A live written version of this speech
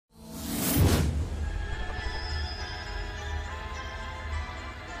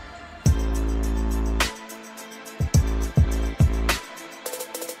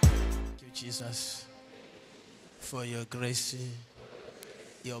for your grace,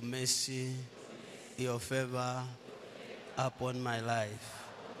 your mercy, your favor upon my life.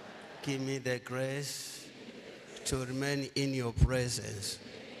 Give me the grace to remain in your presence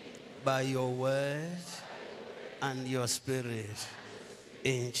by your word and your spirit.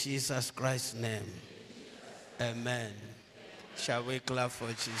 In Jesus Christ's name, amen. Shall we clap for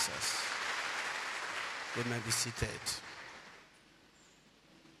Jesus? We may be seated.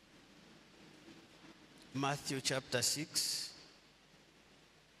 Matthew chapter 6,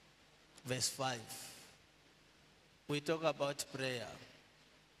 verse 5. We talk about prayer.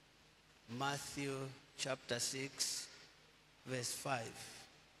 Matthew chapter 6, verse 5.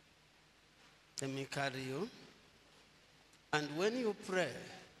 Let me carry you. And when you pray,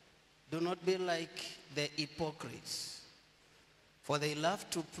 do not be like the hypocrites, for they love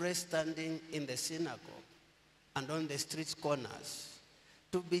to pray standing in the synagogue and on the street corners,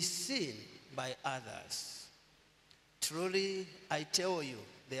 to be seen by others. Truly, I tell you,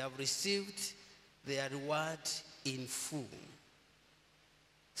 they have received their reward in full.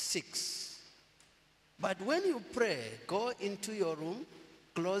 6. But when you pray, go into your room,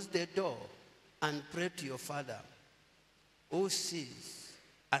 close the door, and pray to your Father, who sees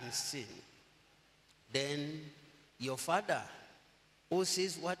unseen. Then your Father, who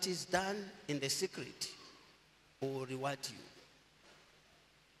sees what is done in the secret, will reward you.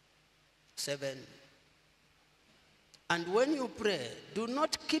 7. And when you pray, do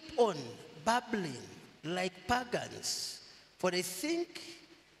not keep on babbling like pagans, for they think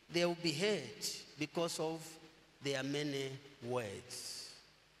they will be heard because of their many words.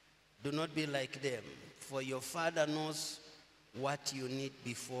 Do not be like them, for your Father knows what you need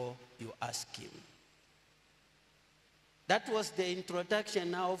before you ask him. That was the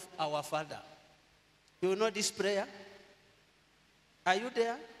introduction of our Father. You know this prayer? Are you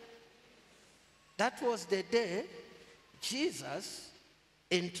there? That was the day Jesus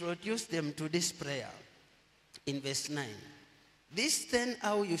introduced them to this prayer in verse 9. This then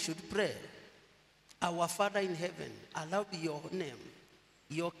how you should pray. Our Father in heaven, hallowed be your name.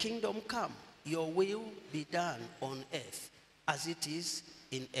 Your kingdom come. Your will be done on earth as it is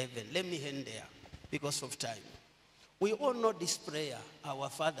in heaven. Let me end there because of time. We all know this prayer, our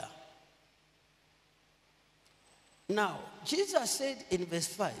Father. Now, Jesus said in verse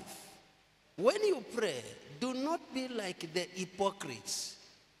 5, when you pray, do not be like the hypocrites.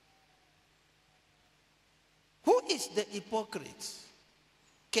 Who is the hypocrites?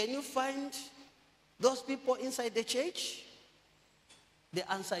 Can you find those people inside the church? The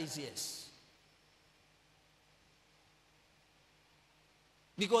answer is yes.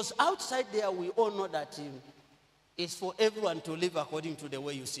 Because outside there, we all know that it's for everyone to live according to the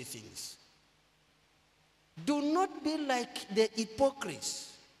way you see things. Do not be like the hypocrites.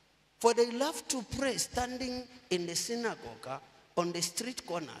 For they love to pray standing in the synagogue, on the street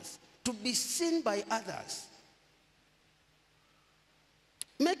corners, to be seen by others.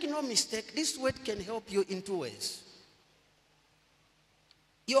 Make no mistake, this word can help you in 2 ways.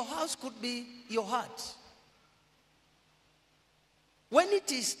 Your house could be your heart. When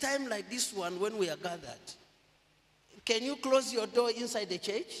it is time like this one, when we are gathered, can you close your door inside the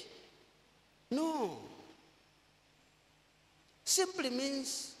church? No. Simply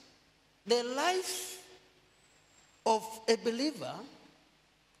means the life of a believer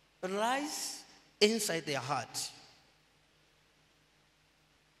lies inside their heart.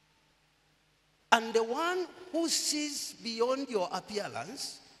 And the one who sees beyond your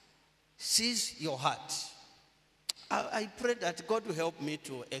appearance sees your heart. I pray that God will help me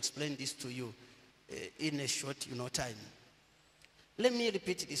to explain this to you in a short, time. Let me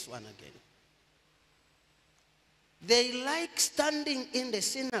repeat this one again. They like standing in the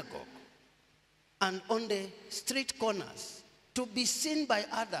synagogue and on the street corners to be seen by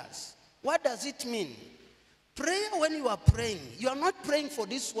others. What does it mean? Prayer, when you are praying, you are not praying for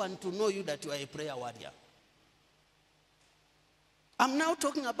this one to know you that you are a prayer warrior. I'm now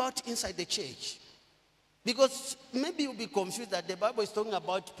talking about inside the church. Because maybe you'll be confused that the Bible is talking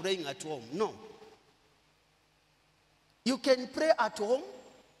about praying at home. No. You can pray at home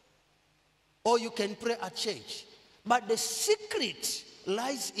or you can pray at church. But the secret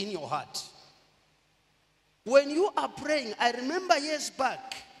lies in your heart. When you are praying, I remember years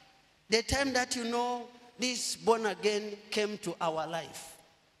back, the time that this born again came to our life.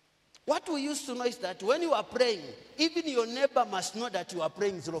 What we used to know is that when you are praying, even your neighbor must know that you are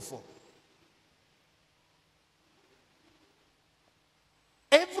praying 04.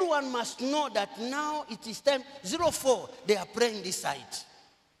 Everyone must know that now it is time 04, they are praying this side.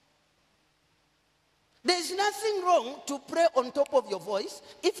 There is nothing wrong to pray on top of your voice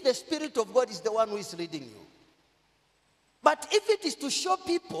if the Spirit of God is the one who is leading you. But if it is to show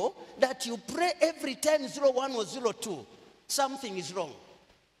people that you pray every time 01 or 02, something is wrong.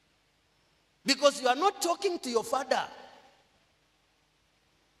 Because you are not talking to your Father.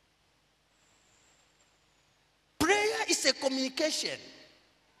 Prayer is a communication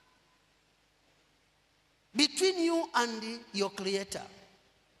between you and your Creator.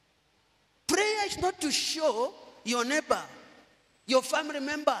 Prayer is not to show your neighbor, your family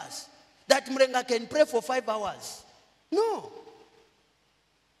members, that Mulenga can pray for 5 hours. No.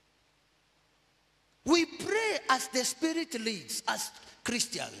 We pray as the Spirit leads, as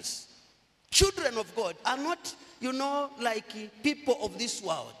Christians. Children of God are not, like people of this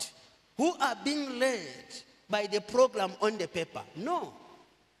world who are being led by the program on the paper. No.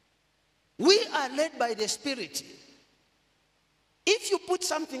 We are led by the Spirit. If you put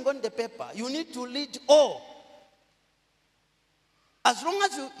something on the paper, you need to lead all. As long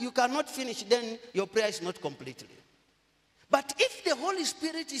as you cannot finish, then your prayer is not completely. But if the Holy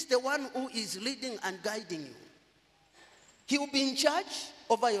Spirit is the one who is leading and guiding you, He will be in charge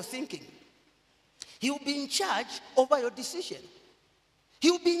over your thinking. He will be in charge over your decision.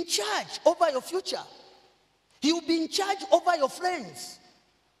 He will be in charge over your future. He will be in charge over your friends.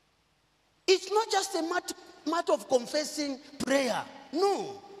 It's not just a matter of confessing prayer.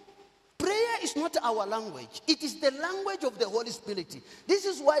 No. Prayer is not our language. It is the language of the Holy Spirit. This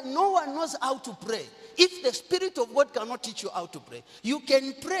is why no one knows how to pray. If the Spirit of God cannot teach you how to pray, you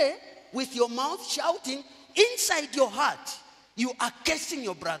can pray with your mouth shouting. Inside your heart, you are cursing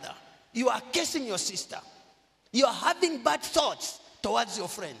your brother. You are cursing your sister. You are having bad thoughts towards your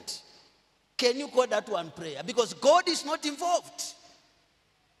friend. Can you call that one prayer? Because God is not involved.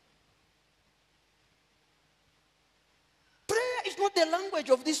 Prayer is not the language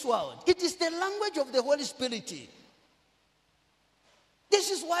of this world. It is the language of the Holy Spirit. This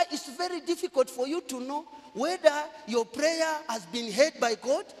is why it's very difficult for you to know whether your prayer has been heard by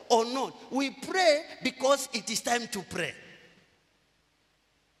God or not. We pray because it is time to pray.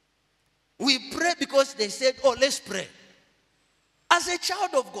 We pray because they said, oh, let's pray. As a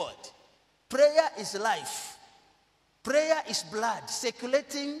child of God, prayer is life. Prayer is blood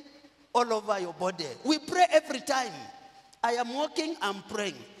circulating all over your body. We pray every time. I am walking, I'm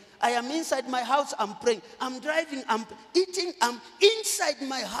praying. I am inside my house, I'm praying. I'm driving, I'm eating, I'm inside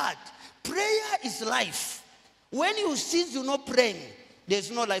my heart. Prayer is life. When you cease, you're not praying, there's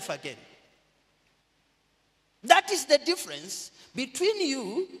no life again. That is the difference between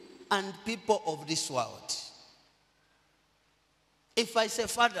you and people of this world. If I say,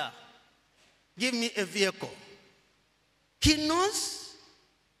 Father, give me a vehicle, He knows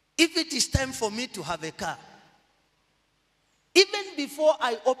if it is time for me to have a car. Even before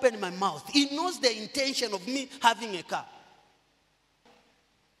I open my mouth, He knows the intention of me having a car.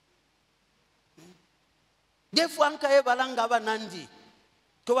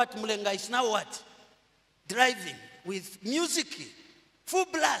 Mulenga is now what? Driving with music, full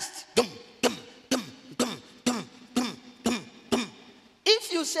blast. Dum, dum, dum, dum, dum, dum, dum, dum.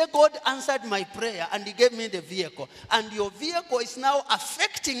 If you say God answered my prayer and He gave me the vehicle, and your vehicle is now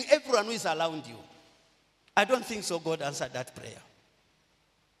affecting everyone who is around you, I don't think so God answered that prayer.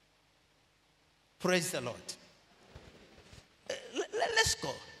 Praise the Lord. Let's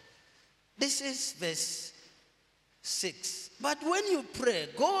go. This is verse 6. But when you pray,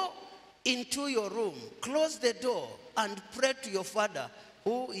 go into your room, close the door, and pray to your Father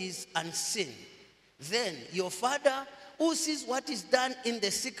who is unseen. Then your Father who sees what is done in the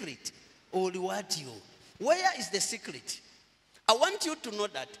secret will reward you. Where is the secret? I want you to know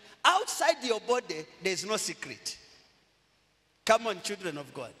that outside your body, there is no secret. Come on, children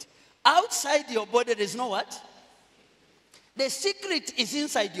of God. Outside your body, there is no what? The secret is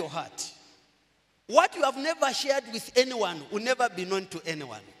inside your heart. What you have never shared with anyone will never be known to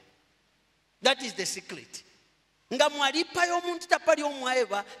anyone. That is the secret. But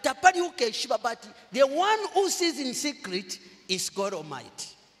the one who sees in secret is God Almighty.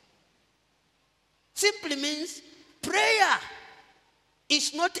 Simply means prayer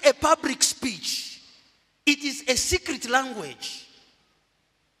is not a public speech. It is a secret language.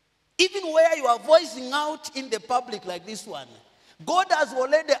 Even where you are voicing out in the public like this one, God has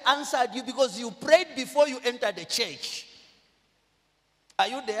already answered you because you prayed before you entered the church. Are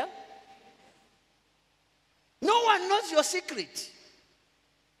you there? No one knows your secret.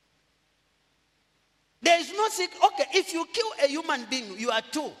 There is no secret. Okay, if you kill a human being, you are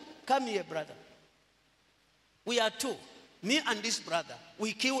two. Come here, brother. We are two. Me and this brother,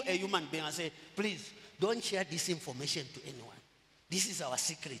 we kill a human being and say, please, don't share this information to anyone. This is our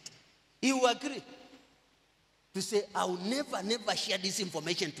secret. He will agree to say, I will never share this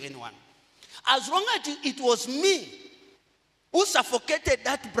information to anyone. As long as it was me who suffocated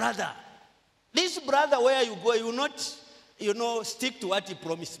that brother. This brother, where you go, you will not, stick to what he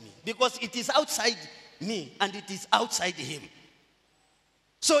promised me. Because it is outside me and it is outside him.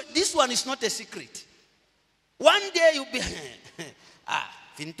 So this one is not a secret. One day you'll be,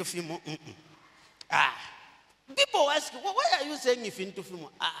 Fintufimo. People ask, why are you saying Fintufimo?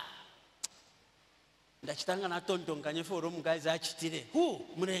 Ndachitanga na tontonkanye for room guys achitire. Who?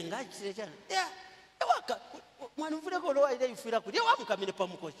 Mulenga achitire chana. Yeah.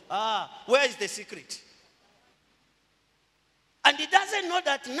 Where is the secret? And he doesn't know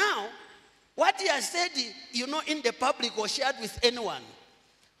that now, what he has said, in the public or shared with anyone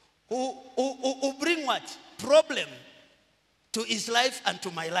who bring what? Problem to his life and to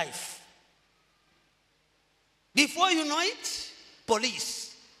my life. Before you know it,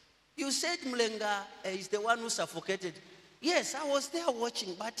 police. You said Mulenga is the one who suffocated. Yes, I was there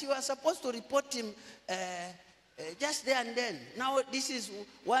watching, but you are supposed to report him just there and then. Now, this is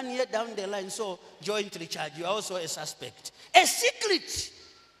 1 year down the line, so jointly charged. You are also a suspect. A secret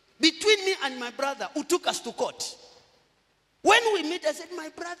between me and my brother who took us to court. When we meet, I said, my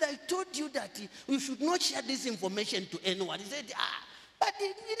brother, I told you that we should not share this information to anyone. He said, but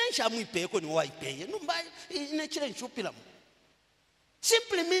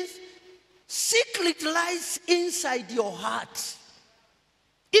simply means secret lies inside your heart.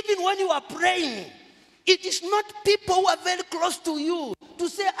 Even when you are praying, it is not people who are very close to you to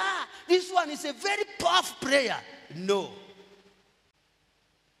say, this one is a very powerful prayer. No.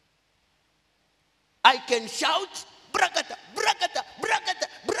 I can shout, brakata, brakata, brakata,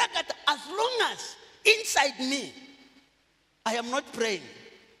 brakata, as long as inside me, I am not praying.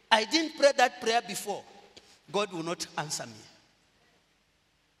 I didn't pray that prayer before. God will not answer me.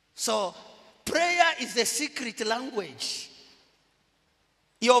 So, prayer is a secret language.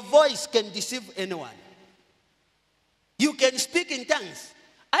 Your voice can deceive anyone. You can speak in tongues.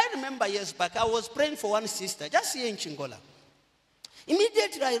 I remember years back, I was praying for one sister, just here in Chingola.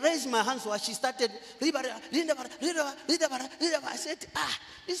 Immediately I raised my hands while she started, I said,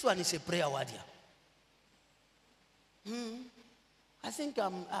 this one is a prayer warrior. I think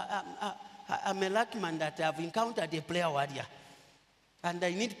I'm a lucky man that I've encountered a prayer warrior. And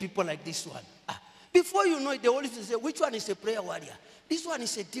I need people like this one. Before you know it, the Holy Spirit say, which one is a prayer warrior? This one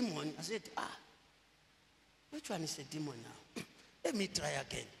is a demon. I said, which one is a demon now? Let me try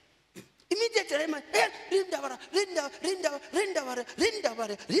again. Immediately, I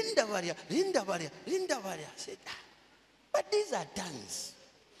said, but these are tongues.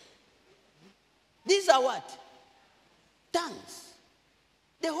 These are what? Tongues.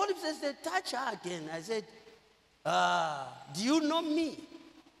 The Holy Spirit said, touch her again. I said, do you know me?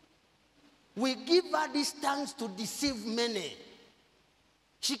 We give her these tongues to deceive many.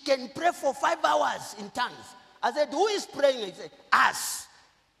 She can pray for 5 hours in tongues. I said, who is praying? He said, us.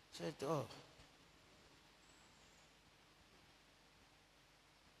 I said, oh.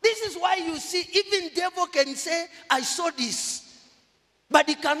 This is why you see, even devil can say, I saw this. But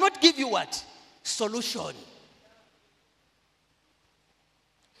he cannot give you what? Solution.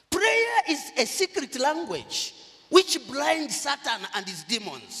 Prayer is a secret language which blinds Satan and his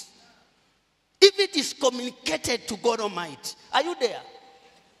demons. If it is communicated to God Almighty. Are you there?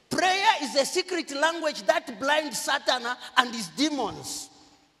 Prayer is a secret language that blinds Satan and his demons.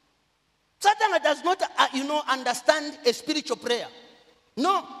 Satan does not, understand a spiritual prayer.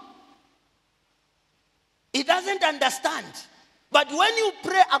 No. He doesn't understand. But when you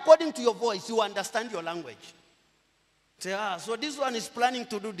pray according to your voice, you understand your language. Say, so this one is planning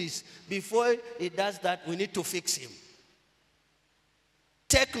to do this. Before he does that, we need to fix him.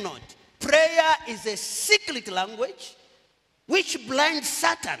 Take note. Prayer is a secret language which blinds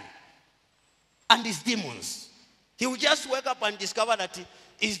Satan and his demons. He will just wake up and discover that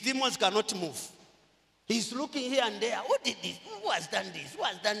his demons cannot move. He's looking here and there. Who did this? Who has done this? Who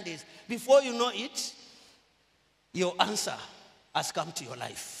has done this? Before you know it, your answer has come to your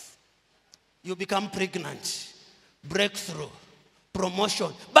life. You become pregnant, breakthrough,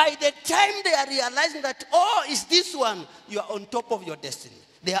 promotion. By the time they are realizing that, it's this one, you are on top of your destiny.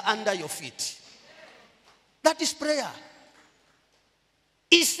 They are under your feet. That is prayer.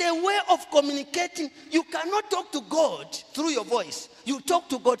 It's a way of communicating. You cannot talk to God through your voice. You talk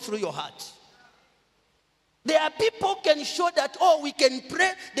to God through your heart. There are people who can show that, we can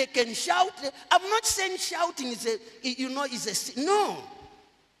pray, they can shout. I'm not saying shouting is no.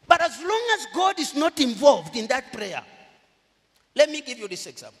 But as long as God is not involved in that prayer, let me give you this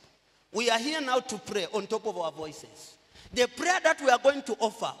example. We are here now to pray on top of our voices. The prayer that we are going to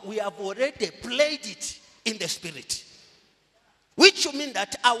offer, we have already played it in the spirit. Which means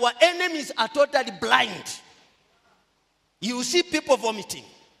that our enemies are totally blind. You see people vomiting.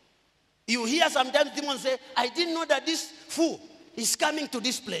 You hear sometimes demons say, I didn't know that this fool is coming to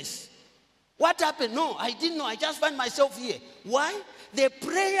this place. What happened? No, I didn't know. I just find myself here. Why? The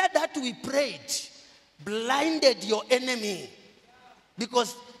prayer that we prayed blinded your enemy.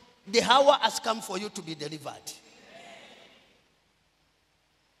 Because the hour has come for you to be delivered.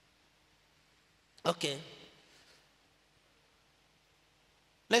 Okay.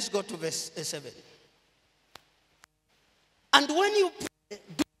 Let's go to verse 7. And when you pray,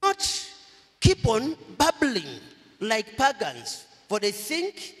 do not keep on babbling like pagans, for they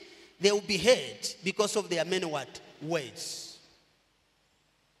think they will be heard because of their many what? Words.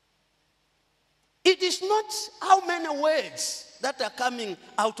 It is not how many words that are coming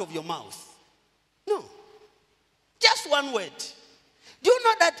out of your mouth. No. Just one word. Do you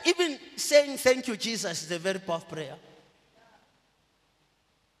know that even saying thank you, Jesus, is a very powerful prayer?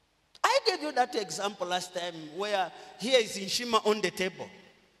 I gave you that example last time where here is Nshima on the table.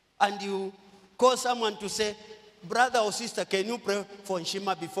 And you call someone to say, brother or sister, can you pray for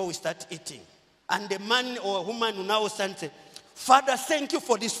Nshima before we start eating? And the man or woman will now stand and say, Father, thank you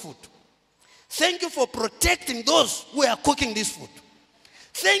for this food. Thank you for protecting those who are cooking this food.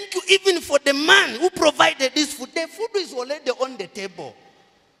 Thank you even for the man who provided this food. The food is already on the table.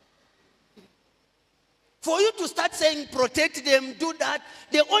 For you to start saying, protect them, do that,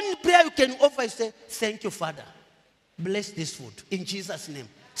 the only prayer you can offer is say, thank you, Father. Bless this food in Jesus' name.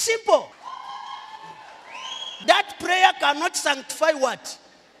 Simple. That prayer cannot sanctify what?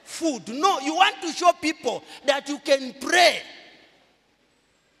 Food. No, you want to show people that you can pray.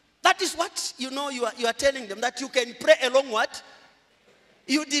 That is what, you are telling them, that you can pray along what?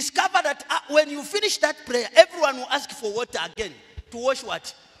 You discover that when you finish that prayer, everyone will ask for water again to wash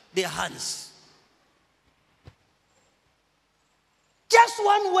what? Their hands. Just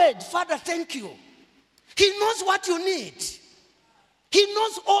one word, Father, thank you. He knows what you need. He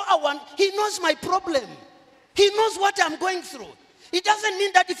knows He knows my problem. He knows what I'm going through. It doesn't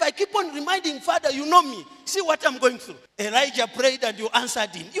mean that if I keep on reminding Father, you know me, see what I'm going through. Elijah prayed and you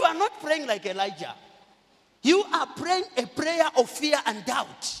answered him. You are not praying like Elijah. You are praying a prayer of fear and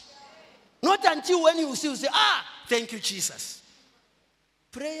doubt. Not until when you see, you say, thank you, Jesus.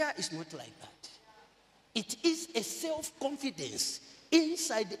 Prayer is not like that. It is a self-confidence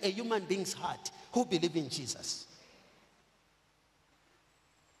inside a human being's heart who believe in Jesus.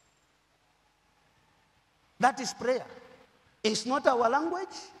 That is prayer. It's not our language.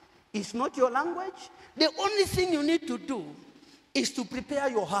 It's not your language. The only thing you need to do is to prepare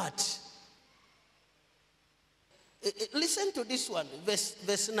your heart. Listen to this one,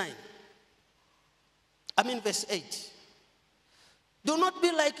 verse 9. Verse 8. Do not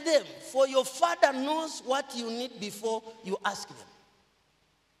be like them, for your Father knows what you need before you ask them.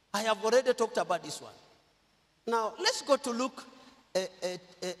 I have already talked about this one. Now, let's go to Luke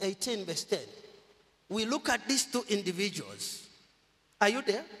 18, verse 10. We look at these two individuals. Are you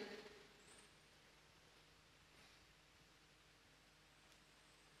there?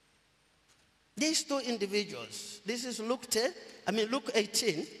 These two individuals. This is Luke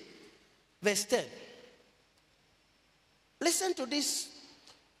 18, verse 10. Listen to this.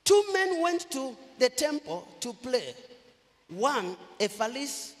 Two men went to the temple to play. One, a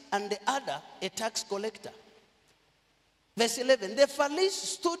Pharisee, and the other, a tax collector. Verse 11, the Pharisee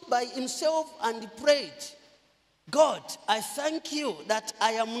stood by himself and prayed, God, I thank you that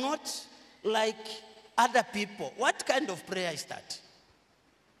I am not like other people. What kind of prayer is that?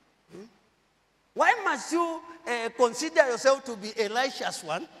 Why must you consider yourself to be Elisha's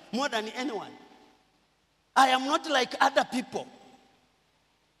one more than anyone? I am not like other people.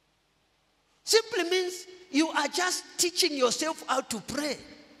 Simply means you are just teaching yourself how to pray.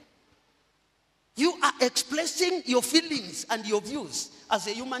 You are expressing your feelings and your views as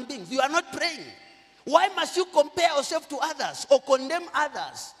a human being. You are not praying. Why must you compare yourself to others or condemn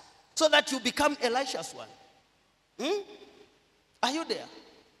others so that you become Elisha's one? Are you there?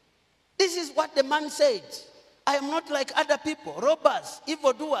 This is what the man said. I am not like other people, robbers,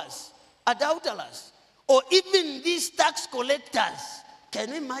 evildoers, adulterers, or even these tax collectors. Can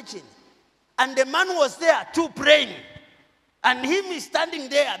you imagine? And the man was there too praying. And him is standing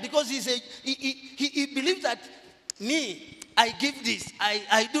there because he believes that me, I give this,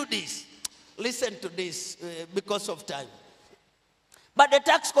 I do this. Listen to this because of time. But the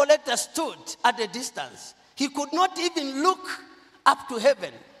tax collector stood at a distance. He could not even look up to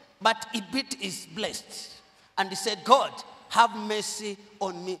heaven, but he beat his breast. And he said, God, have mercy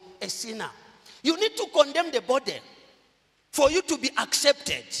on me, a sinner. You need to condemn the body for you to be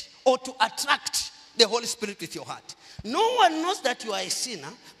accepted or to attract the Holy Spirit with your heart. No one knows that you are a sinner,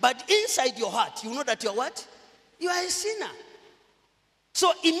 but inside your heart, you know that you are what? You are a sinner.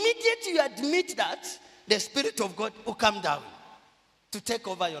 So immediately you admit that, the Spirit of God will come down to take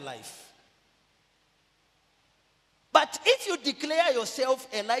over your life. But if you declare yourself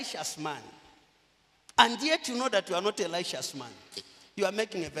Elisha's man, and yet you know that you are not Elisha's man, you are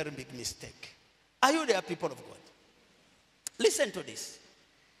making a very big mistake. Are you there, people of God? Listen to this.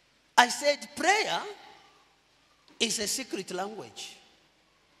 I said prayer is a secret language.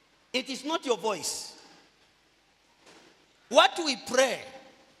 It is not your voice. What we pray,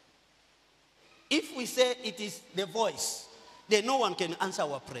 if we say it is the voice, then no one can answer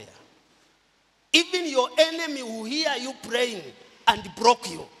our prayer. Even your enemy will hear you praying and block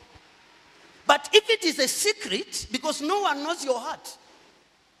you. But if it is a secret, because no one knows your heart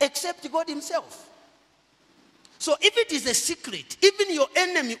except God himself. So if it is a secret, even your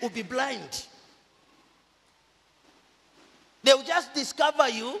enemy will be blind. They will just discover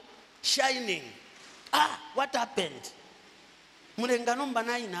you shining. What happened? Mulenga nomba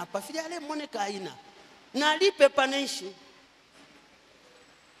na ina hapa. Filiale moneka ina. Nalipe paneshi.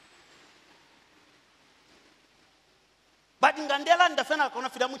 But ngandela ndafena kona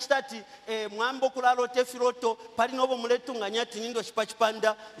filamu chitati mwambo kulalo tefiroto pali nobo muletu nganyati nindo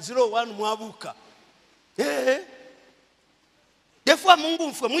chipachipanda 01 mwabuka. Defua Mungu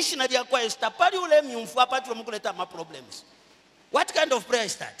mfwe mwishinari ya kwa Esther pali ule mfwe apatwe mukuleta ma problems. What kind of prayer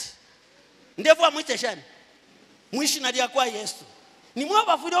is that? Ndefua mwiteshani mwishinari ya kwa Yesu. Ni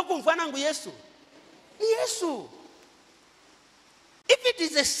mwaba furio kumfana ngu Yesu. Ni Yesu. If it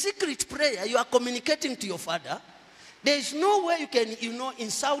is a secret prayer, you are communicating to your Father. There is no way you can,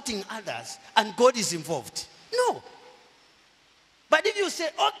 insulting others and God is involved. No. But if you say,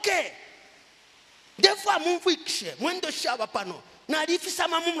 okay, therefore mumfikishe, mwendo shaba pano, na alifisa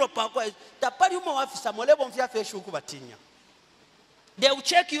mamumlo pakwa, tapari umo wafisa molebo mfia feshu kubatinya. They will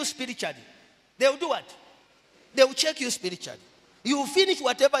check you spiritually. They will do what? They will check you spiritually. You will finish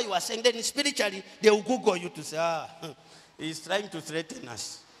whatever you are saying, then spiritually, they will Google you to say, he's trying to threaten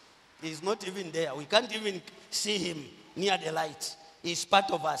us. He's not even there. We can't even see him near the light. He's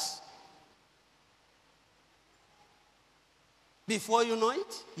part of us. Before you know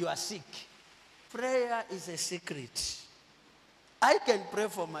it, you are sick. Prayer is a secret. I can pray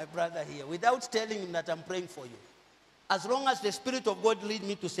for my brother here without telling him that I'm praying for you. As long as the Spirit of God leads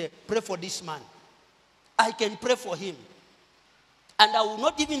me to say, pray for this man, I can pray for him. And I will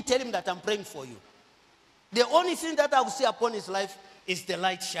not even tell him that I'm praying for you. The only thing that I will see upon his life is the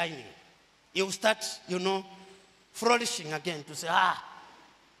light shining. He will start, flourishing again to say,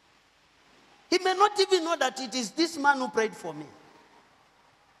 He may not even know that it is this man who prayed for me.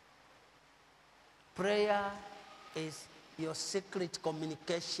 Prayer is your secret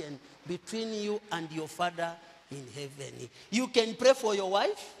communication between you and your Father in heaven. You can pray for your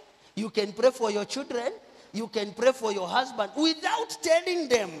wife. You can pray for your children. You can pray for your husband without telling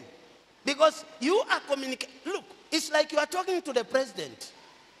them. Because you are communicating. Look, it's like you are talking to the president.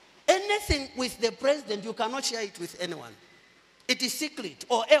 Anything with the president, you cannot share it with anyone. It is secret,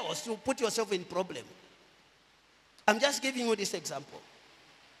 or else you put yourself in problem. I'm just giving you this example.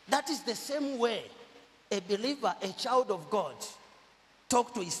 That is the same way a believer, a child of God,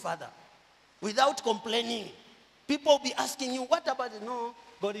 talk to his father without complaining. People will be asking you, what about it? No,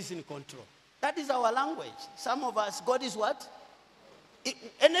 God is in control. That is our language. Some of us, God is what?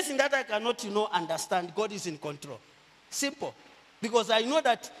 Anything that I cannot, understand, God is in control. Simple. Because I know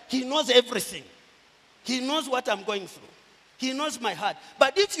that he knows everything. He knows what I'm going through. He knows my heart.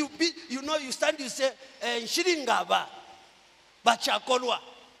 But if you stand, you say, Shiringaba, Bachakolwa,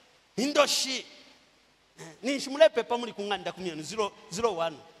 Indoshi, Nishmule Pepamuri Kunganda Kumyan,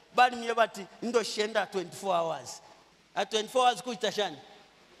 01. Bad me about Indoshenda 24 hours. At 24 hours, Kuitashan.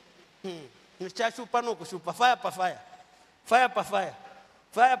 Chachu Panoko, super fire per fire. Fire per fire.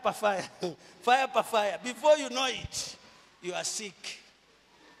 Fire per fire. Fire per fire. Before you know it, you are sick.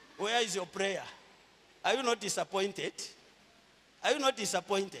 Where is your prayer? Are you not disappointed? Are you not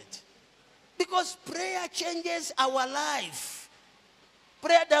disappointed? Because prayer changes our life.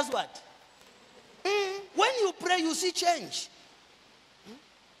 Prayer does what? When you pray, you see change.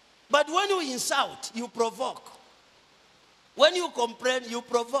 But when you insult, you provoke. When you complain, you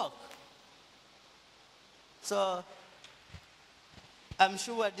provoke. So, I'm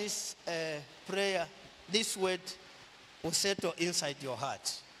sure this prayer, this word, will settle inside your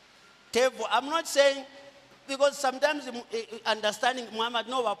heart. Therefore, I'm not saying, because sometimes understanding Muhammad,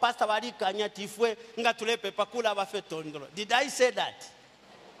 no, Pastor Wadi Kanya Tifwe, Ngatulepe Pakula Bafetondro. Did I say that?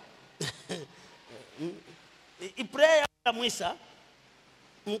 Prayer Mwisa,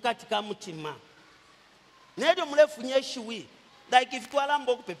 Mukatika Mutima. Nedo Mulefunye Shui. Like if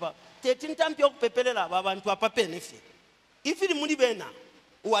Kualambo paper, tetintampya okupeperera abo abantu apapenefe. If it muni bena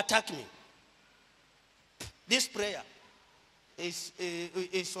who attack me, this prayer is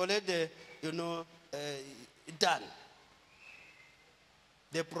already, done.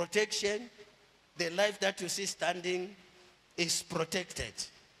 The protection, the life that you see standing is protected.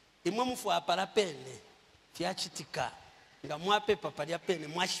 Imumufu apara pene, fiachitika, nga mwape paparia pene,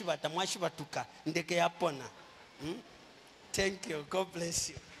 mwashibatuka, ndeke yapona. Thank you. God bless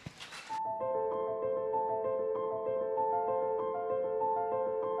you.